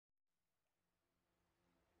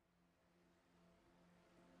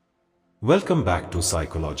Welcome back to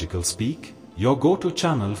Psychological Speak, your go-to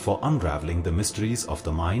channel for unraveling the mysteries of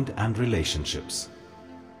the mind and relationships.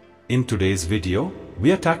 In today's video,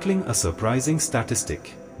 we are tackling a surprising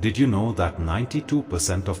statistic. Did you know that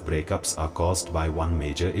 92% of breakups are caused by one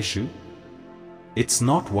major issue? It's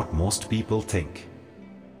not what most people think.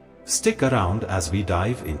 Stick around as we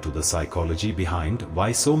dive into the psychology behind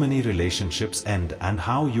why so many relationships end and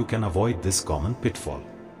how you can avoid this common pitfall.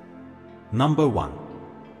 Number 1.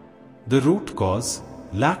 The root cause: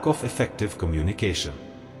 lack of effective communication.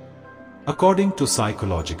 According to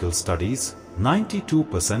psychological studies,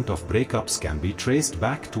 92% of breakups can be traced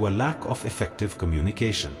back to a lack of effective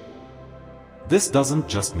communication. This doesn't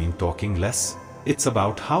just mean talking less, it's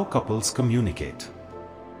about how couples communicate.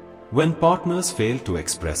 When partners fail to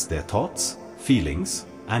express their thoughts, feelings,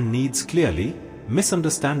 and needs clearly,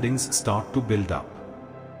 misunderstandings start to build up.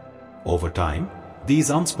 Over time,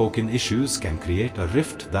 these unspoken issues can create a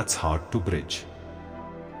rift that's hard to bridge.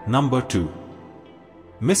 Number 2.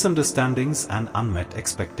 Misunderstandings and unmet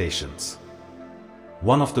expectations.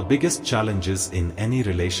 One of the biggest challenges in any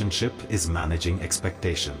relationship is managing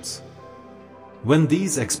expectations. When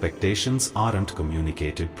these expectations aren't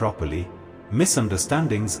communicated properly,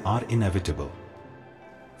 misunderstandings are inevitable.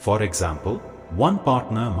 For example, one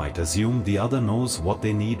partner might assume the other knows what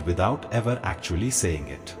they need without ever actually saying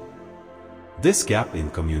it. This gap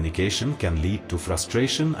in communication can lead to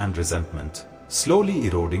frustration and resentment, slowly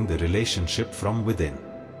eroding the relationship from within.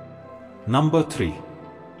 Number 3.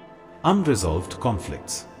 Unresolved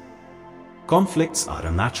conflicts. Conflicts are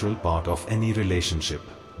a natural part of any relationship,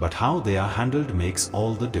 but how they are handled makes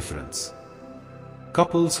all the difference.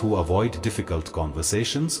 Couples who avoid difficult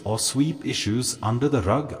conversations or sweep issues under the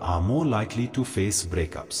rug are more likely to face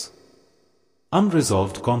breakups.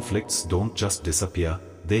 Unresolved conflicts don't just disappear,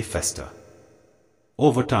 they fester.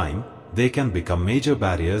 Over time, they can become major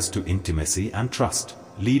barriers to intimacy and trust,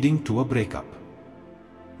 leading to a breakup.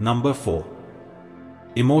 Number 4.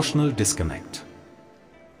 Emotional disconnect.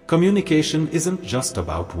 Communication isn't just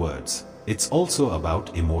about words, it's also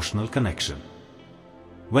about emotional connection.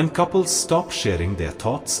 When couples stop sharing their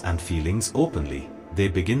thoughts and feelings openly, they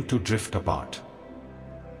begin to drift apart.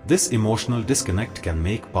 This emotional disconnect can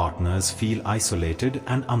make partners feel isolated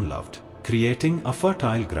and unloved, creating a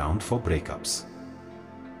fertile ground for breakups.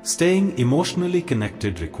 Staying emotionally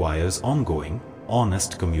connected requires ongoing,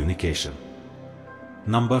 honest communication.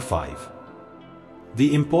 Number 5.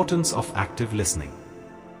 The importance of active listening.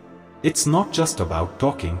 It's not just about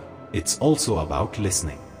talking, it's also about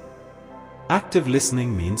listening. Active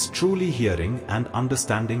listening means truly hearing and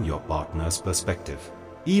understanding your partner's perspective,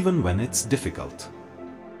 even when it's difficult.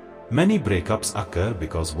 Many breakups occur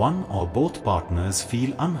because one or both partners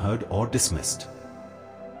feel unheard or dismissed.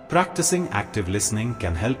 Practicing active listening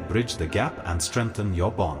can help bridge the gap and strengthen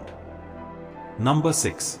your bond. Number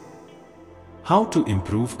 6. How to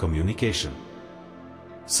improve communication.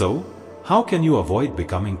 So, how can you avoid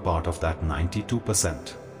becoming part of that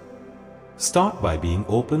 92%? Start by being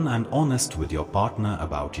open and honest with your partner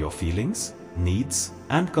about your feelings, needs,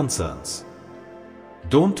 and concerns.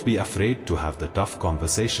 Don't be afraid to have the tough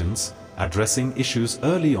conversations. Addressing issues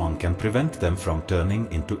early on can prevent them from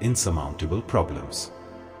turning into insurmountable problems.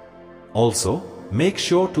 Also, make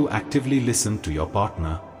sure to actively listen to your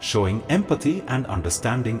partner, showing empathy and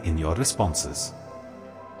understanding in your responses.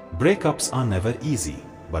 Breakups are never easy,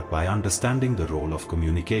 but by understanding the role of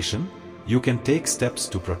communication, you can take steps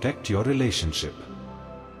to protect your relationship.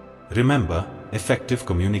 Remember, effective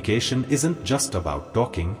communication isn't just about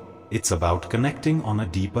talking, it's about connecting on a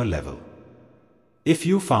deeper level. If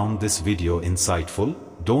you found this video insightful,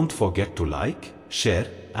 don't forget to like, share,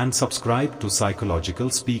 and subscribe to Psychological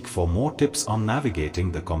Speak for more tips on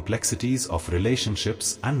navigating the complexities of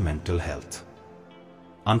relationships and mental health.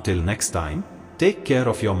 Until next time, take care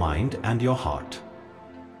of your mind and your heart.